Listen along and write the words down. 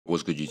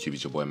What's good, YouTube?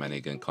 It's your boy Manny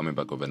again, coming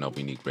back with another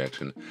unique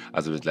reaction.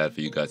 As I was glad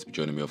for you guys to be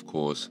joining me, of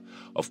course,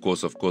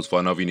 for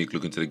another unique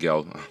look into the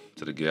gal.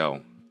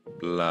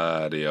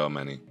 Bloody hell,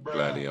 Manny.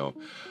 Bloody hell.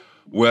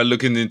 We're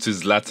looking into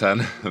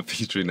Zlatan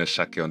featuring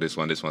Asake on this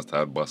one. This one's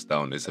titled Bust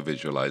Down. It's a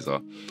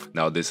visualizer.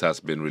 Now, this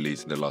has been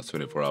released in the last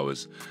 24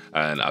 hours.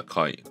 And I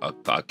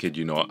kid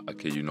you not.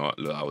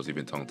 Look, I was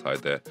even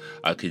tongue-tied there.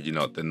 I kid you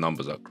not, the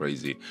numbers are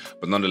crazy.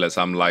 But nonetheless,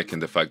 I'm liking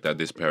the fact that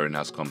this pairing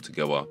has come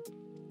together.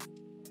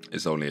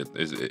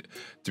 To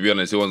be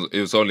honest, it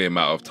was only a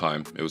matter of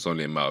time. It was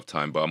only a matter of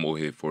time, but I'm all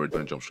here for it.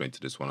 Don't jump straight into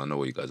this one. I know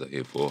what you guys are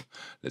here for.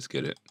 Let's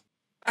get it.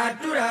 Oh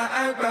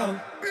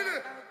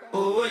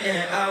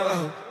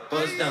yeah,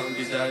 bust down,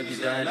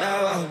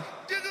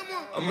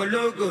 I'm a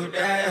loco,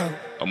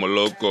 I'm a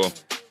loco.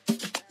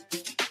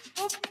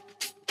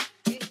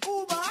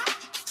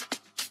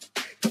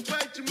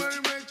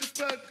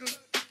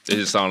 This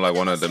just sounds like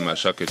one of them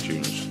Asake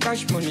tunes.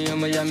 Cash money,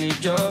 I'm a yummy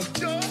job.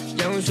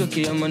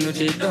 I'm a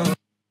no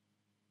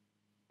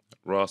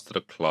Ras to the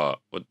Clark.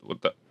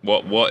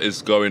 What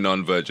is going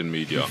on, Virgin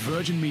Media?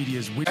 Virgin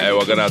Media's hey,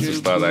 we're gonna have to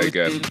start that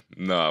again.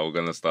 No, we're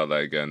gonna start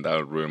that again. That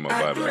would ruin my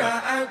vibe.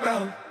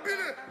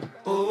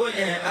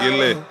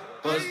 Gilly.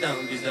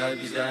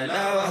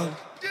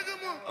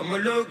 I'm a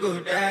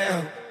logo.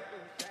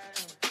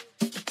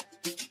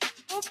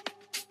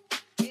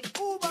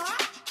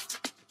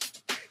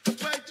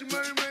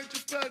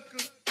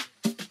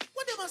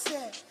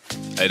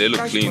 Hey, they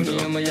look clean though.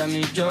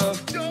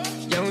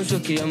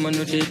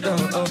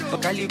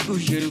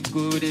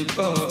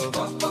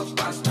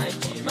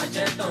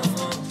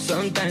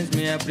 Sometimes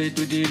me I pray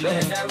to the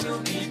Lord.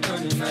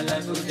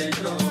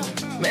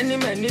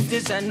 Many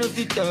things I know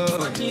fit up.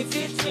 When it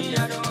fits me,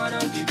 I don't wanna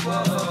be poor.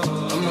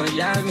 I'm a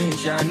yummy,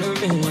 shano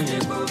me.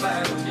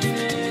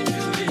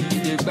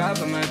 They grab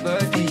for my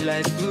body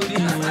like scooty.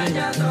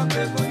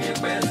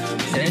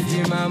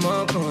 Senti my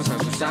mom,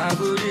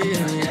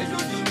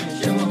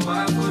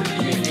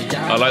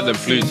 I like the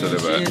flutes a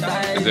little bit. Is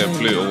it a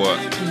flute or what?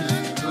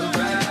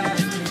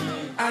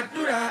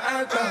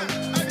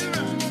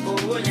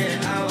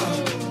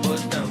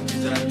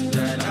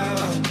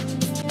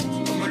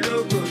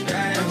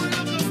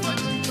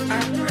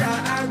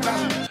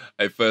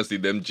 Hey, firstly,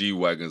 them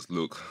G-Wagons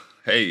look.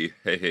 Hey.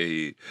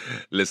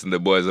 Listen, the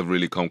boys have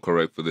really come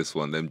correct for this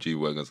one. Them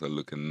G-Wagons are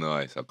looking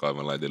nice. I can't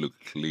even lie, they look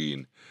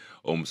clean.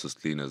 Almost as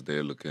clean as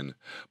they're looking.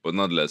 But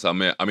nonetheless, I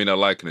mean, I'm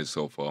liking it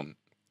so far.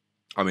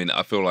 I mean,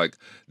 I feel like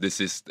this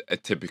is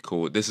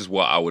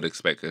what I would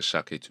expect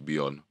Asake to be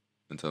on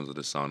in terms of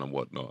the sound and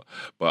whatnot.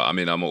 But I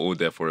mean, I'm all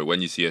there for it.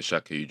 When you see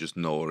Asake, you just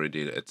know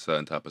already it's a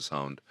certain type of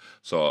sound.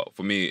 So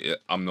for me,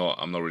 I'm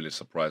not really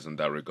surprised in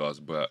that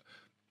regards, but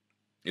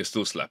it's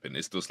still slapping.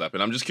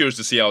 I'm just curious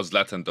to see how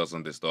Zlatan does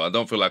on this though. I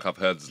don't feel like I've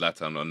heard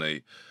Zlatan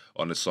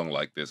on a song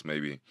like this,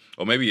 maybe.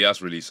 Or maybe he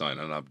has released something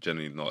and I've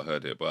genuinely not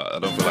heard it, but I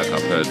don't feel like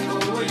I've heard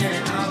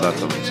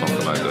Zlatan on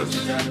something like this.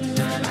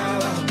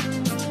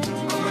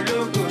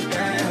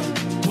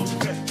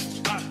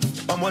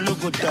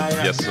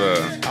 Yes,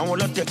 sir. I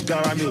want to take care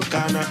of me,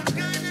 Ghana.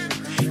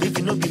 If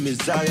you know be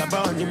Messiah,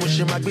 but only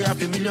Muslim, I be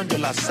 $5 million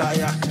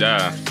sire.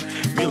 Yeah.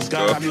 Me,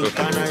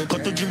 Ghana,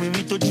 got to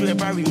Jimmy, to do a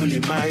barry, only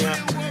Maya.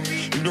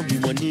 You know be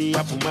money,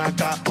 I put my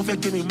car. Over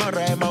give me more,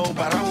 I'm a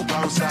barrel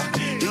bouncer.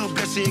 You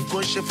bless it,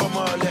 go shit for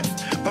more.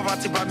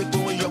 Poverty, baby, go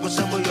when you go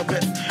somewhere your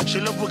bed.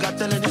 She love who got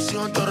telling this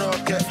on the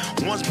rocket.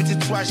 Once beat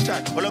it twice,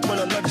 shot. All up,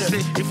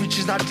 say, if you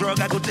choose that drug,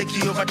 I go take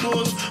you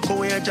overdose. Go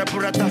away and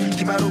Japurata,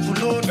 keep my rope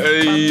alone.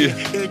 Hey,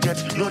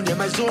 agent, loan them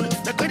my zone.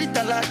 The credit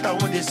a lot, I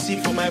want to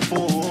see for my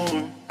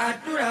phone.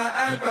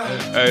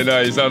 Hey,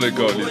 no, he sounded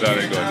good.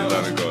 I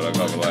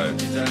can't lie.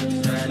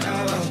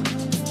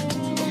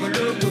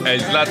 Hey,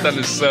 Zlatan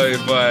is so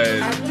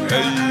fine.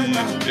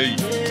 Hey.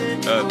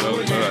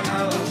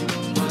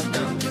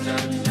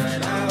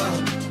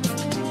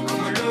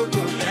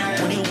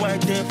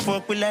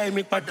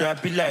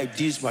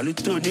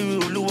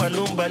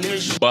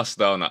 Bust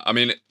down. I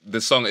mean,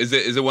 the song, is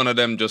it one of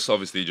them just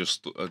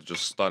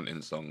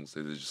stunting songs?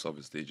 Is it just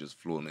obviously just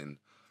flaunting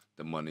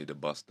the money, the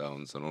bust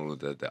downs and all of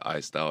the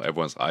iced out?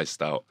 Everyone's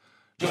iced out.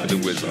 The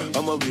wizard.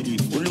 I'm already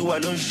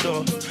don't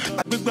show.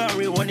 I big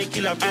barry when he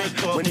kill a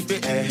fake when he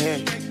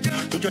pay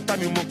don't you tell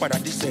me more para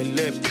this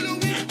celeb.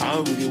 I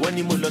already want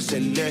him to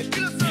select.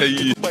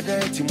 Hey. But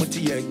that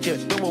Timothy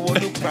get no more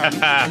look back.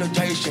 Yeah.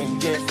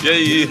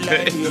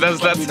 That's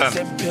Zlatan.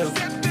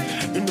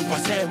 You know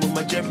pass with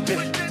my jembe.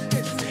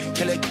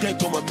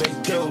 Collect on my bed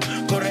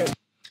correct.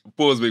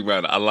 Pause, big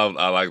man. I like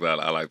that.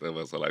 I like that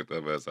verse.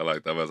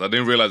 I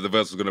didn't realize the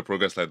verse was gonna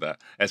progress like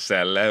that. Hey,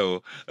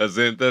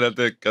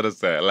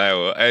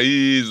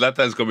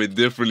 Zlatan's coming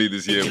differently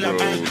this year, bro.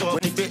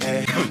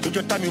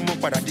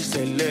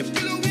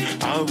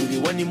 I really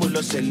want him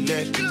to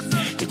select.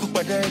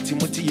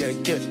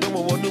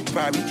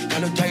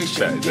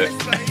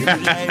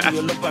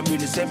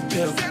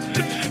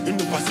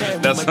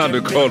 That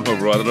sounded cold,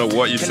 bro. I don't know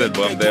what you said,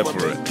 but I'm there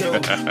for it.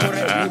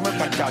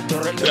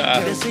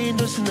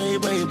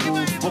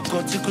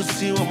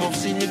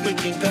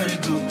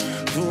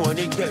 tún wọn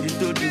ní gbẹ̀rí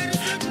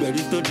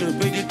tó dùn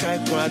pé kí ká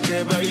ikùn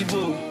àtẹ̀bá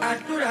ibò.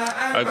 Àdúrà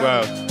àgbà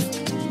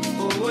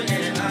owó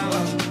yẹn àwà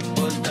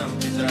bọ́sítàn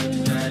bísà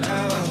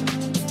láwà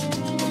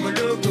ọmọ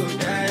ológo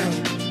dáyà.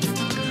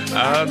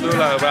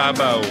 Àdúrà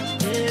bàbá o.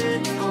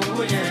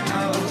 Owó yẹn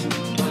àwà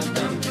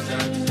bọ́sítàn bísà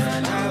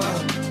láwà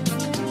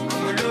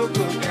ọmọ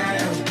ológo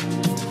dáyà.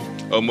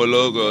 Ọmọ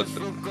ológo.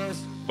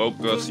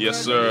 Focus,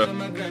 yes sir.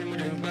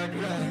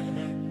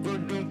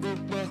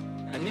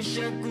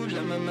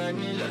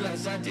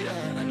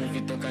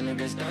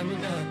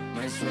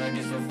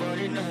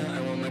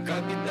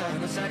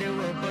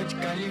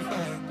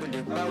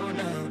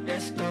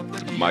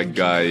 My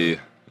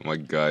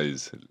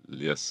guys,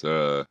 yes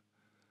sir.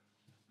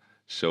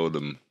 Show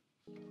them.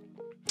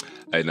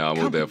 Hey, now I'm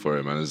all there for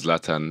it, man.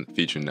 Zlatan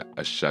featuring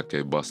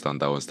Asake, Bust Down,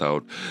 that one's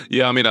titled.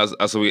 Yeah, I mean,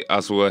 as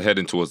we're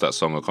heading towards that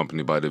song,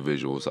 accompanied by the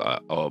visuals, I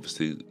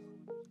obviously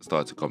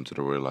started to come to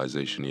the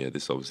realization, yeah,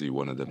 this is obviously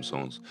one of them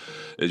songs.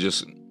 It's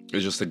just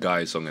a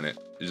guy song in it.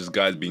 It's just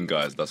guys being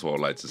guys. That's what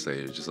I like to say.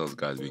 It's just us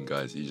guys being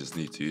guys. You just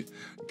need to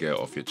get it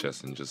off your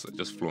chest and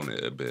just flaunt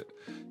it a bit.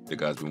 The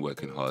guy's been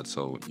working hard,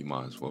 so you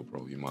might as well,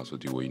 bro. You might as well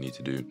do what you need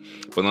to do.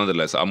 But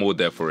nonetheless, I'm all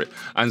there for it.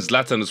 And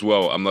Zlatan as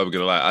well. I'm not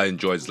gonna lie. I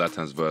enjoyed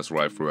Zlatan's verse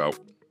right throughout.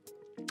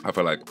 I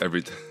feel like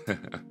every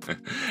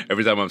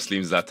time I'm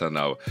streaming Zlatan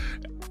now,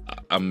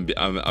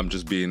 I'm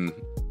just being.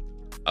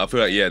 I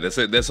feel like, yeah,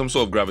 there's some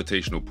sort of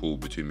gravitational pull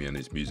between me and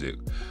his music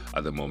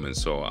at the moment,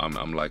 so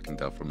I'm liking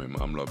that from him.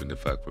 I'm loving the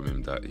fact from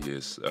him that he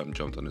has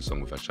jumped on the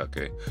song with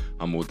Asake.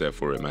 I'm all there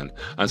for it, man.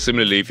 And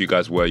similarly, if you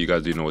guys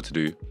do know what to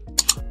do,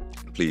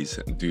 please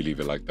do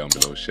leave a like down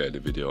below, share the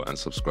video, and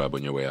subscribe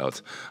on your way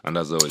out. And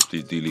as always,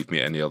 please do leave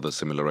me any other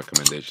similar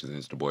recommendations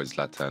into the boys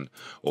Zlatan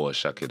or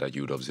Asake that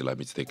you would obviously like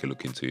me to take a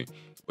look into.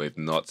 But if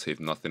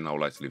nothing, I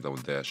would like to leave that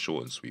one there,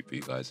 short and sweet for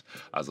you guys.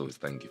 As always,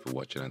 thank you for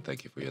watching and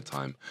thank you for your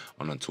time.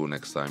 And until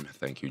next time,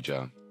 thank you,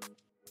 Ja.